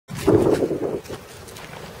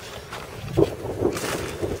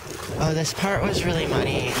Oh, this part was really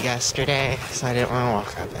muddy yesterday, so I didn't want to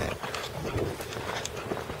walk up it.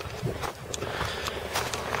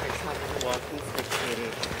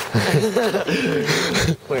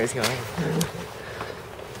 Where is he going?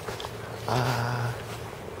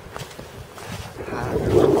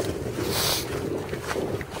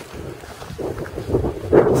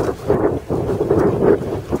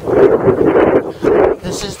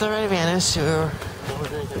 This is the Ravenna Sewer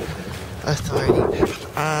Authority.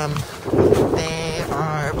 They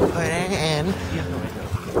are putting in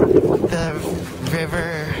the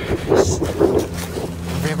Riverwood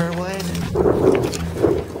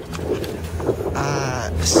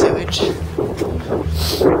sewage.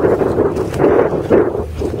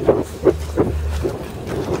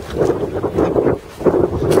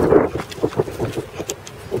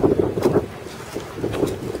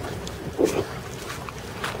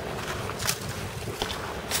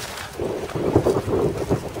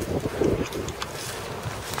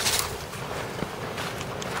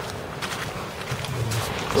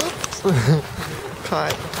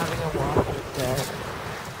 Caught having a walk with Dad.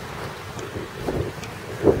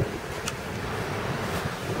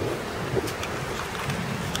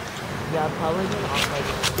 Yeah, probably been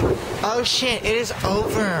off Oh shit, it is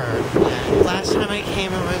over. Last time I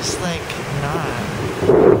came it was like not.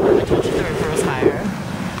 I told you the river was higher.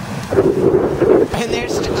 And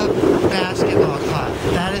there's a basketball court.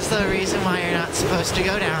 That is the reason why you're not supposed to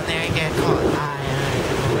go down there and get caught.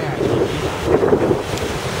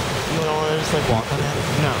 You don't want to just like walk on it?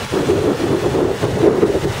 No.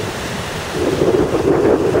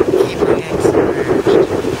 Keep on getting submerged.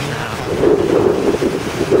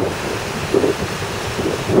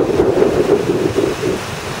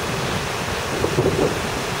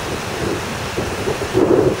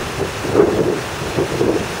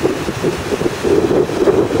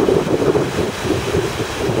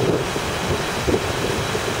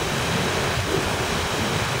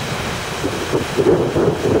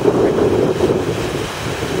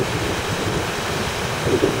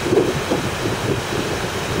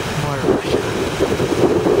 More Russia.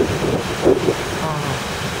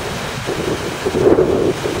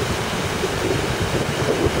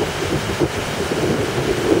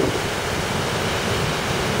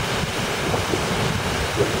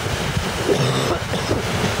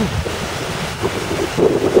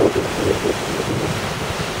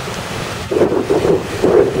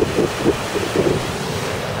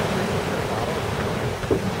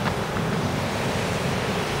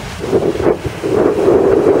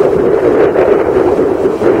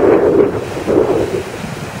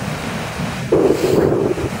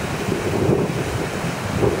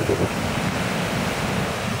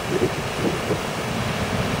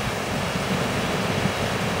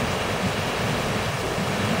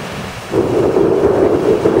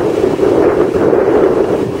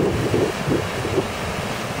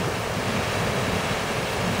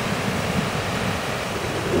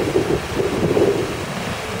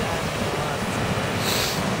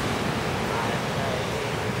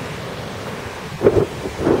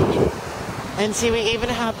 And see, we even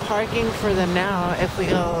have parking for them now. If we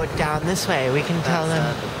go down this way, we can tell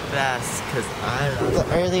them the best, because I love the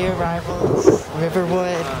early arrivals,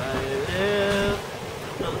 Riverwood.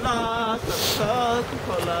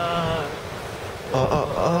 Oh.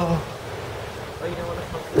 Oh, you don't want to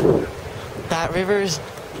fuck. That river's...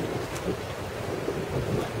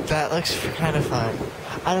 That looks kind of fun.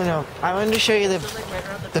 I don't know. I wanted to show you the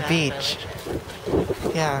beach.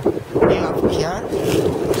 Yeah. Yeah?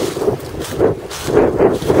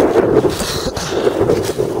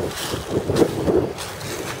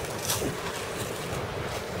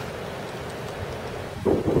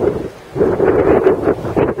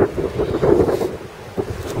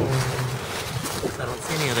 I don't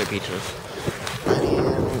see any other beaches. I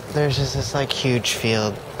mean, there's just this like huge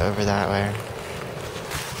field over that way.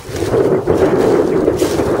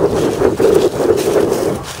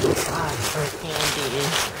 God, for candy.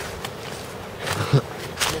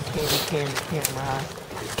 Just candy camera.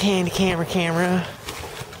 Candy camera.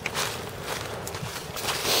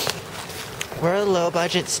 We're a low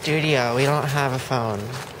budget studio. We don't have a phone.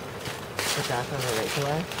 Is that from the right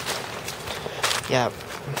away? Yep.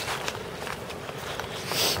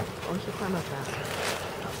 Oh, we should climb up that.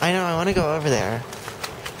 I know, I want to go over there.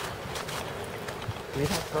 We'd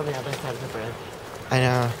have to go on the other side of the bridge. I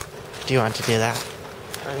know. Do you want to do that?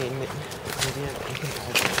 I mean, maybe I can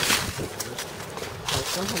drive it.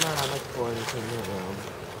 Let's go somewhere around like 4 and clean your room.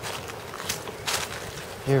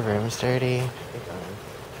 Your room's dirty. It does.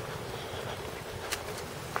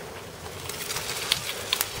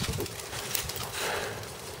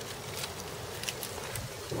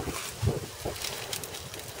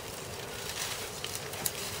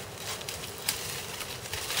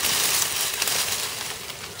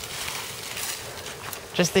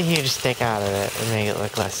 Just the huge stick out of it and make it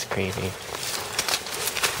look less creepy.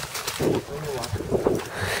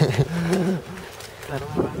 I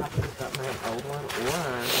don't want to have to pick up my old one or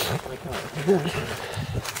my car.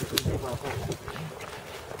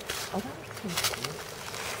 Oh, that was too cute.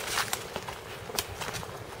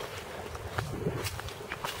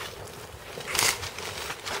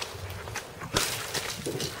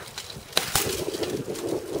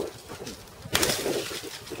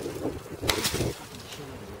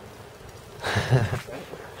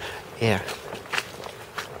 Yeah.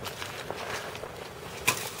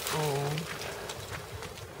 Oh,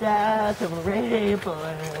 that's a rainbow.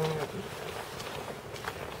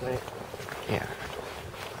 Wait, Yeah.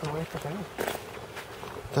 so where's the bridge?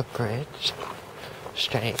 The bridge.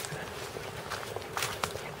 Straight.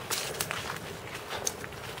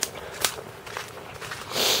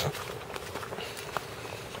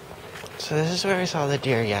 So this is where we saw the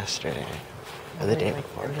deer yesterday. Or the day Like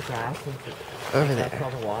before. in the grass and Over that's there. all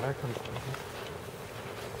the water comes from.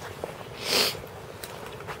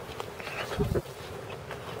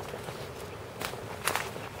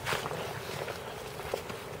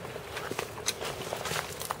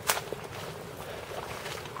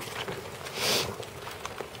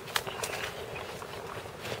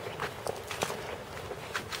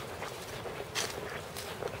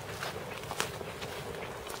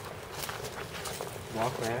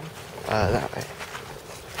 Walk there. That way.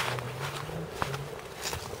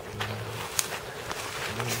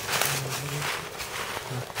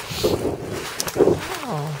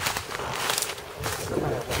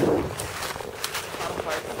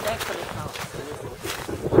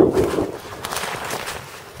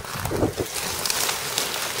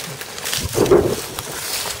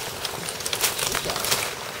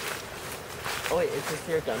 Oh wait, is this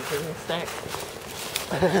your dumpling stick?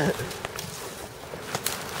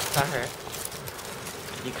 Sorry.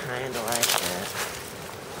 You kinda like it.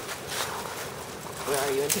 Where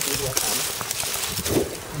are you into BDSM?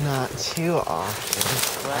 Not too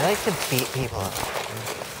often. I like to beat people up.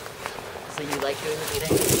 So you like doing the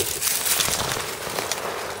beating?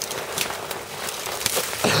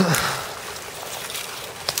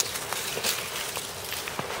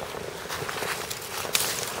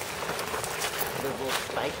 The little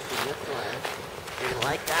spikes in this one. You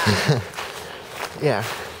like that? Yeah.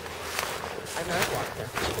 I've never walked there.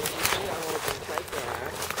 Usually I want to right there.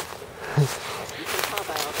 You can tell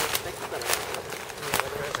by all those sticks that are near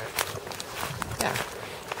the river. Yeah.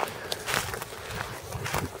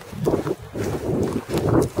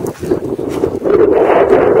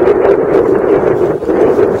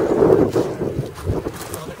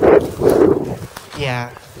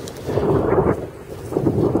 Yeah.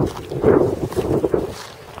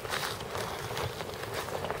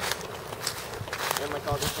 And like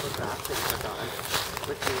all these little grass things are gone.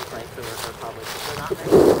 Which means like the river probably, they're not there.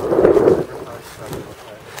 The river probably slowly will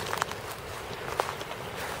put.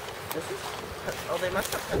 This is, oh they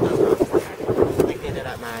must have put those rocks there. Like they did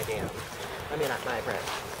at my dam. I mean at my bridge.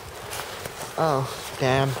 Oh,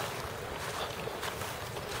 damn.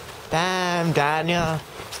 Damn, Daniel.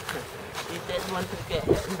 You did want to get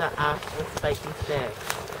hit in the ass with spiky stick.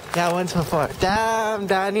 Yeah, once before. Damn,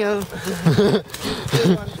 Daniel. You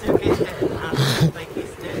did want to get hit in the ass with spiky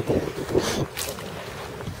stick. See,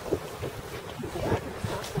 I can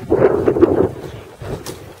still see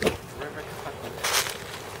the river fucking.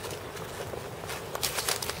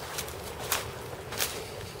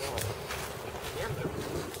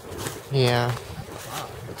 Yeah.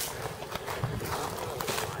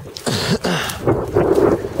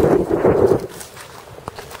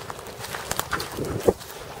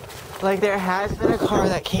 Like, there has been a car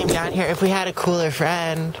that came down here if we had a cooler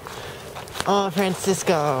friend. Oh,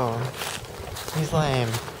 Francisco. He's lame.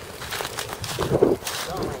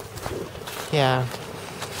 Yeah.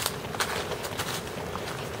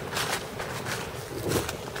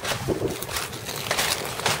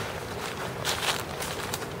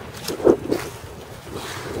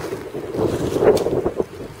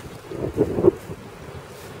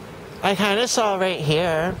 I kind of saw right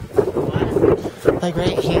here. Like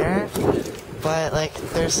right here. But like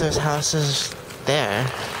there's those houses there.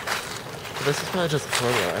 This is probably just a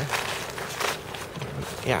four-wheeler.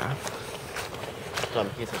 Yeah. Dumb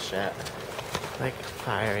piece of shit. Like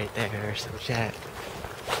fire right there or some shit.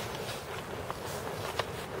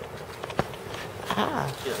 Ah.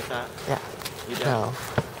 You like that? Yeah. You do? No.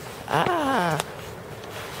 Ah.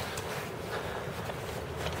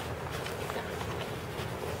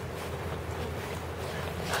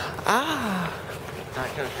 Ah. That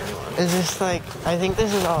kind of thing. Is this like, I think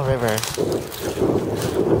this is all river.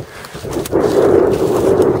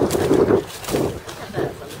 Look at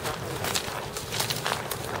this.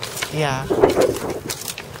 Yeah. Oh,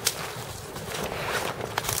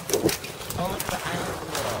 look, the island's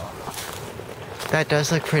little. That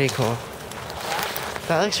does look pretty cool.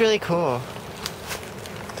 That looks really cool.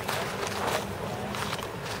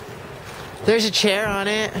 There's a chair on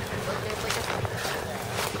it. Look, there's like a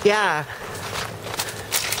there. Yeah.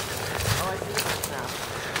 Oh, I see this now.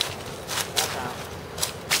 That's out.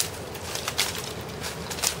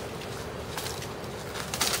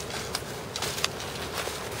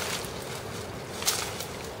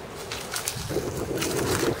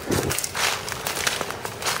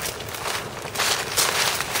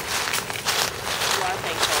 You are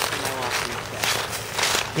thankful for my walking stick.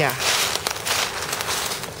 Yeah.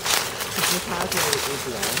 This house is really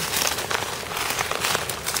easy,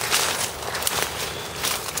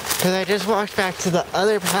 Because I just walked back to the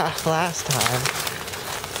other path last time.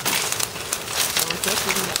 And we're supposed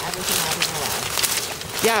to get everything out of the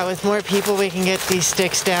way. Yeah, with more people we can get these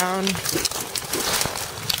sticks down.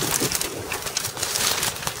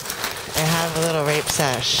 And have a little rape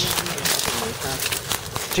sesh.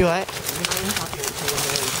 Do what?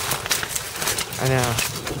 I know.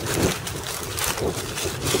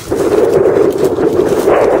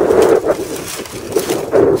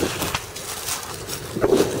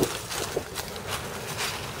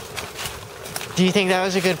 Do you think that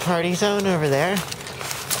was a good party zone over there?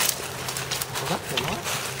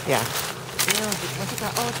 Yeah. Look at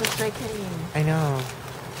that. Oh, it's a stray kitty. I know.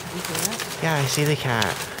 Have you seen it? Yeah, I see the cat.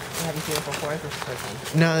 Have you seen it before? Is this the first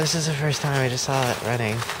time? No, this is the first time I just saw it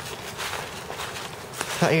running.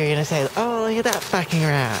 Thought you were gonna say, oh, look at that fucking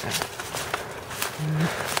rat.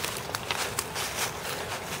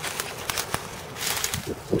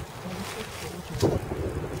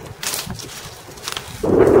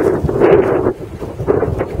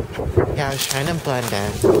 Yeah, I was trying to blend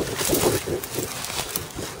in.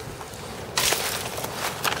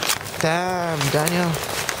 Damn, Daniel.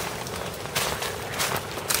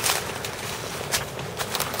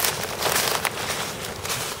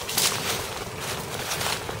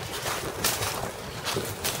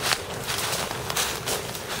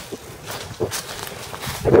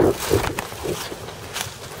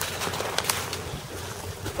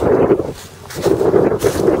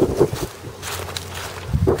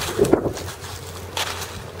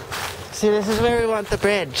 See, this is where we want the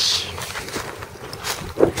bridge.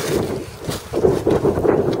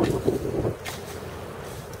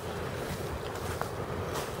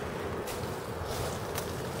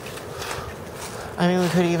 I mean, we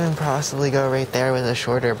could even possibly go right there with a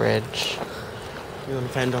shorter bridge. You want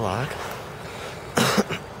to find a lock?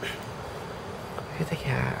 Look at the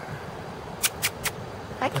cat.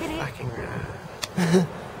 Hi, The kitty. fucking rat.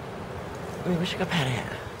 Wait, we should go pet it.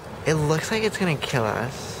 It looks like it's gonna kill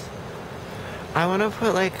us. I want to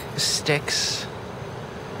put like sticks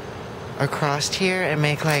across here and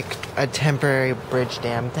make like a temporary bridge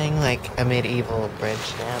dam thing, like a medieval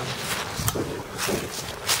bridge dam.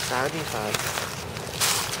 That would be fun.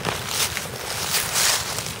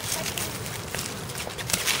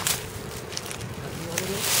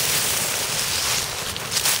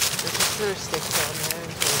 Let's just throw sticks down there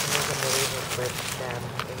until we can make a medieval bridge dam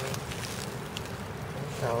thingy. And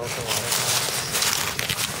sell it to waterfall.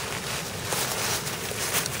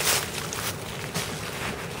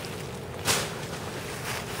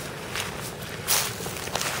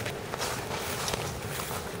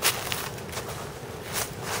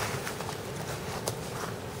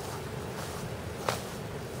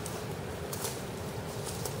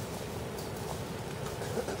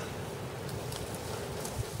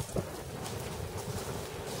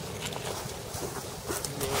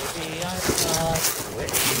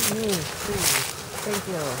 Thank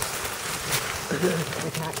you.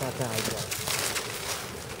 The cat got the idea.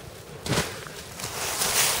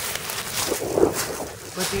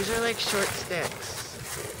 But these are like short sticks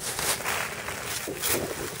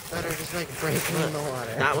that are just like breaking in the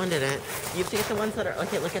water. That one didn't. You have to get the ones that are...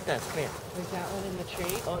 Okay, look at this. Come here. Is that one in the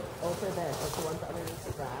tree? Oh, for this. It's the ones underneath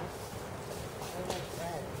the grass. They're like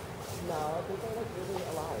red. No, these are like really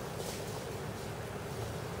alive.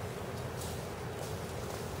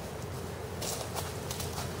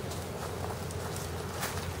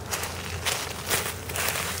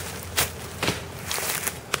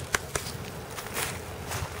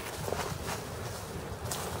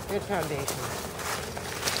 Good foundation.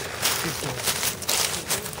 Good deal.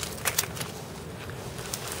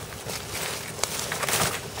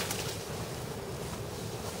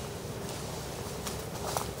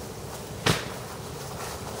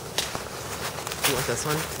 You want this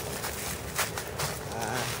one?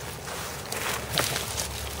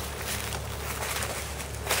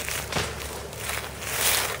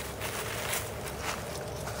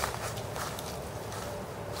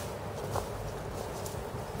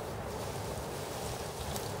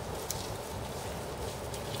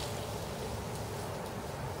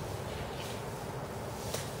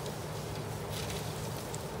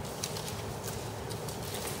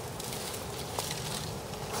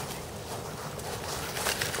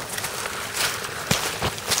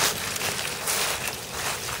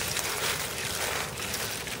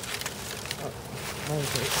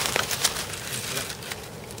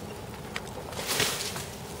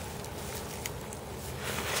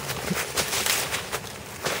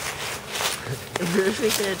 Where's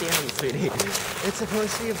making a dam, sweetie? It's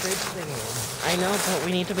supposed to be a bridge thingy. I know, but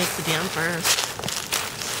we need to make the dam first.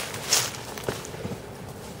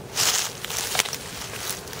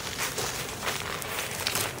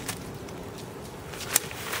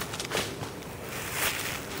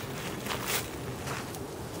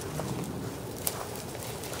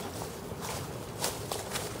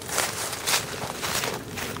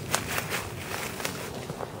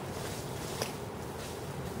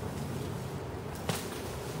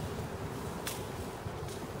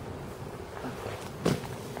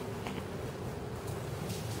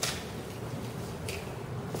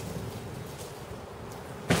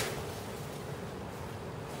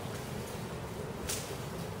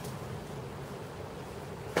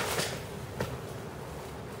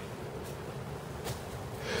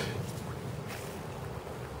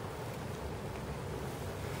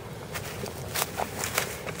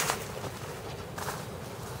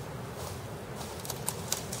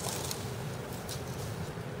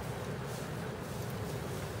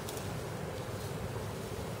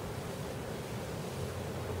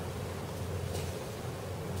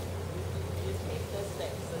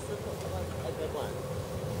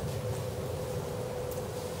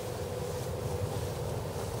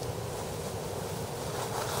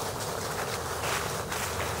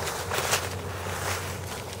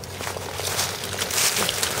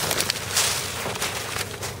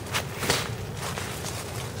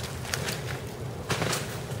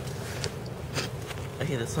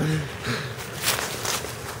 Okay, this one.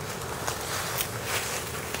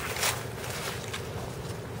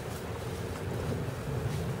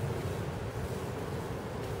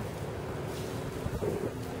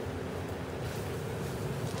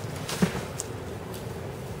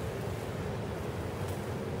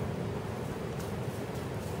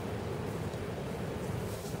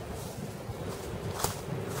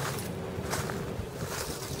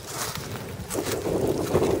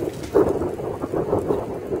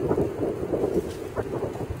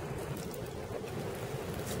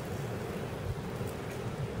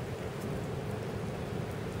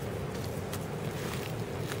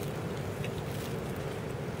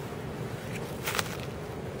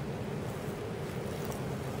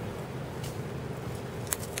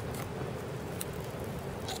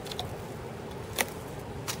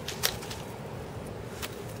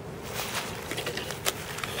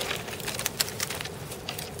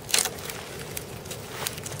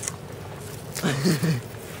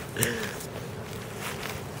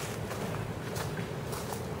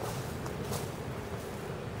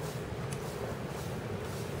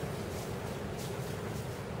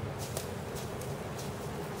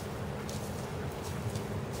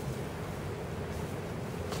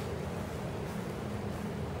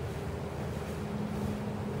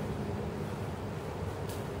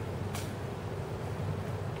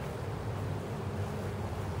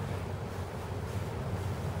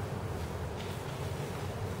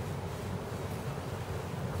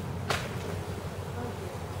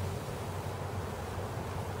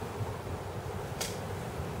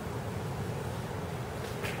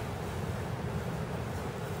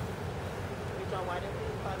 Why didn't we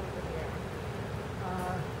climb over here?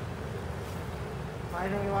 Why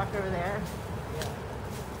didn't we walk over there? Yeah.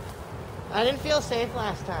 I didn't feel safe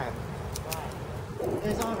last time. Why? It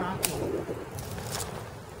was all rocky.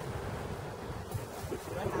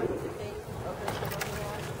 What happened to things? Open shit over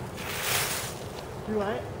there? Do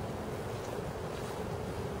what?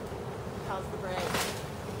 How's the break?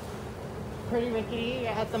 Pretty rickety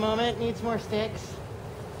at the moment. Needs more sticks.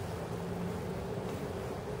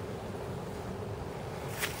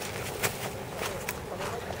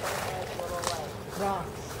 Rocks.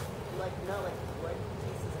 Like, no, like wood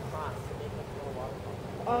pieces across to make like a little waterfall.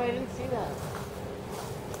 Oh, I didn't see that.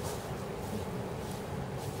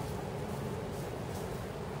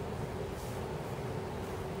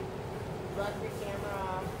 Run your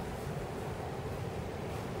camera.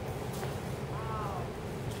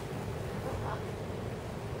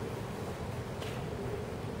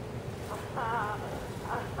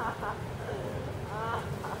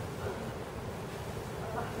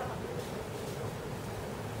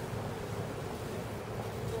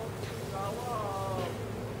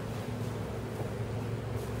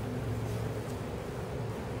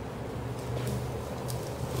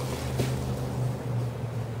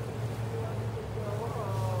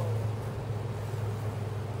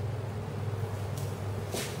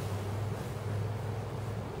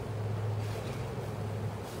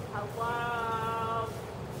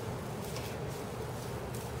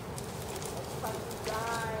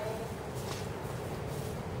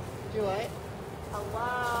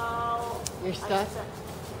 You're stuck?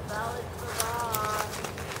 Valid for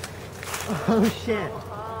Oh shit.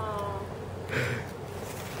 oh.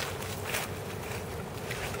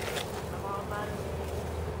 Come on, buddy.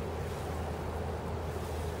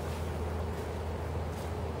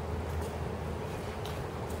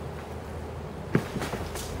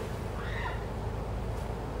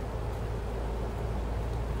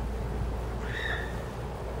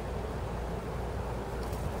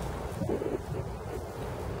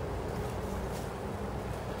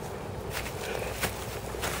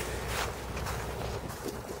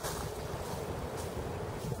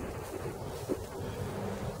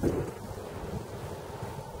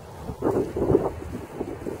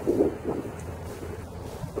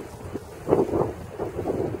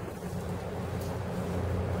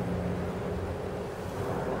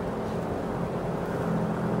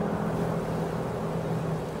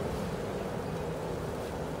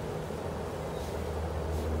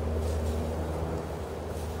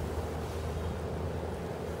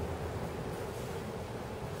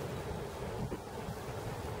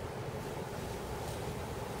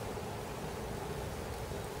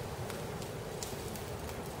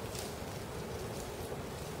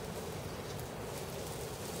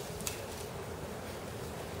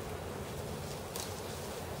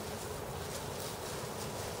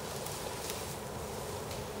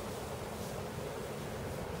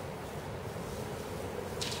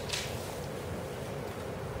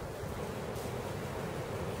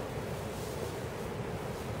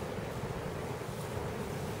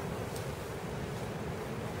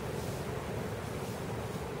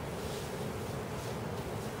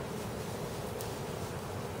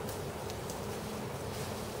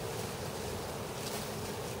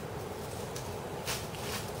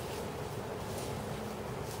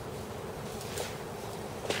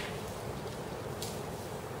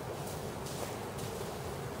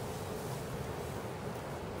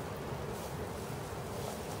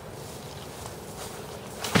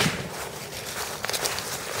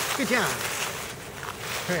 Good job.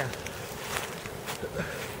 Here.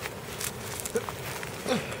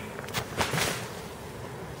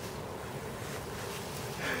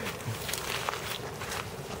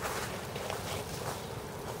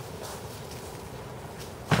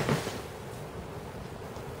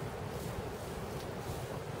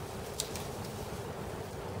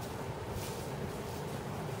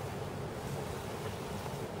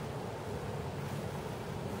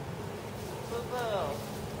 Boo-boo.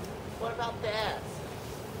 What about this?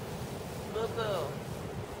 Boo-boo.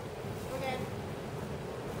 Okay.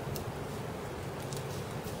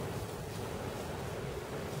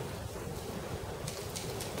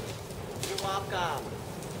 You're welcome.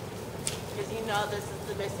 Because you know this is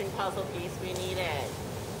the missing puzzle piece we needed.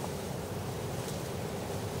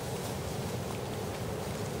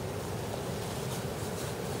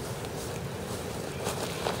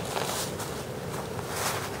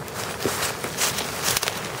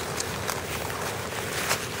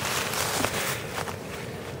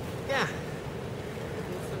 Yeah,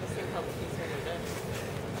 It's the missing puzzle piece we needed.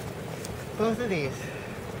 both of these.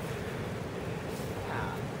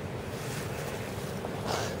 Yeah.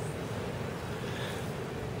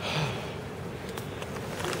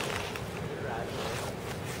 You're right.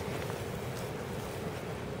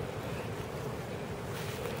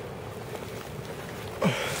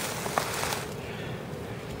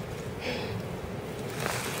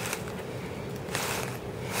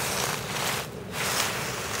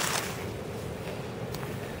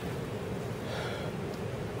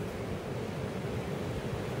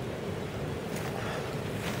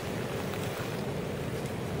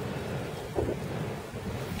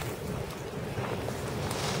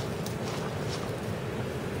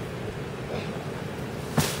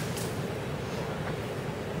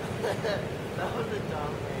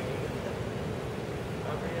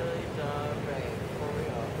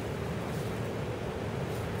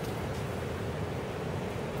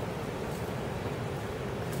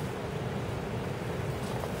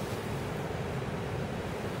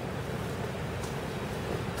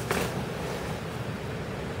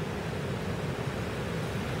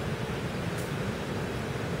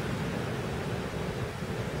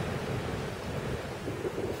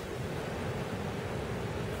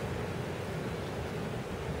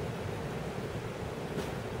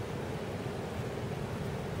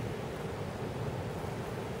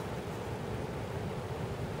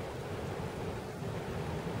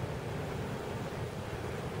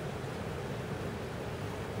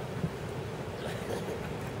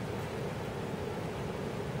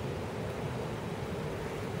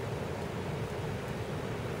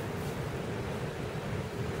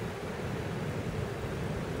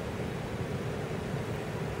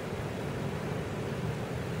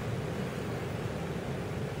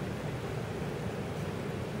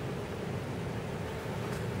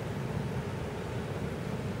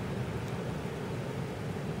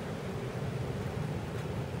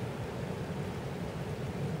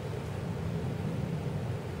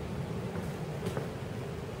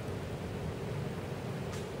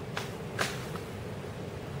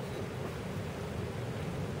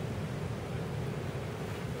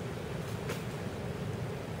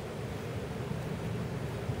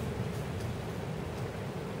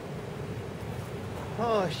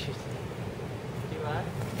 Oh, shit. Do what?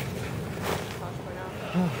 Pause for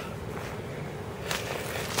now?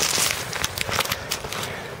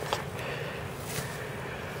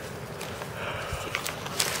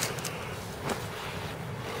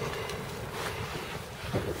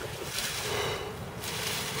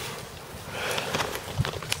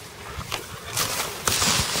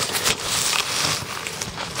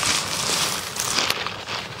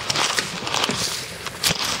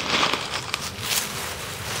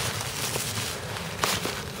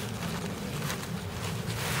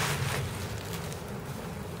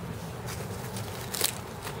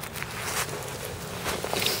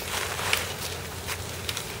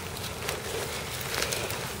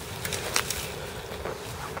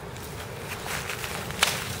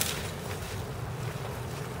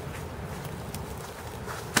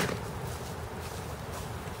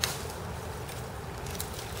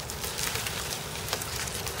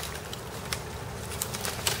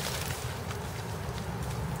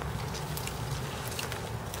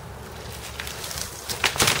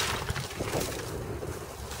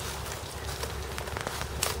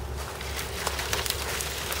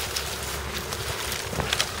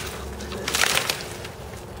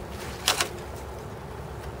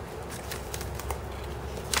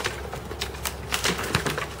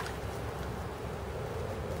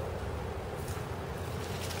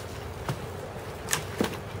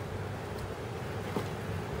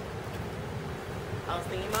 I was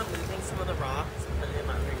thinking about moving some of the rocks and putting them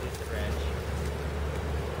underneath the bridge.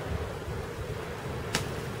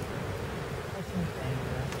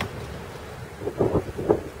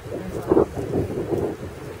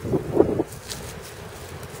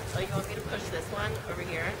 Oh, you want me to push this one over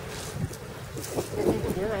here?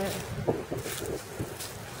 Do it.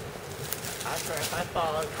 I swear, if I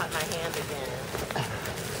fall, I'll cut my hand again.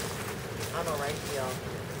 I don't know, right feel.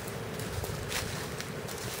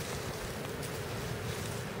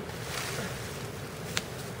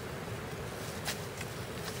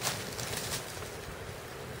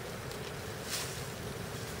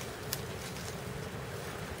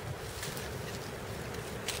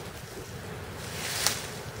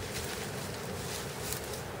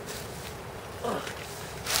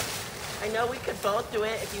 I know we could both do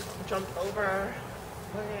it if you jumped over.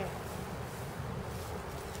 Okay.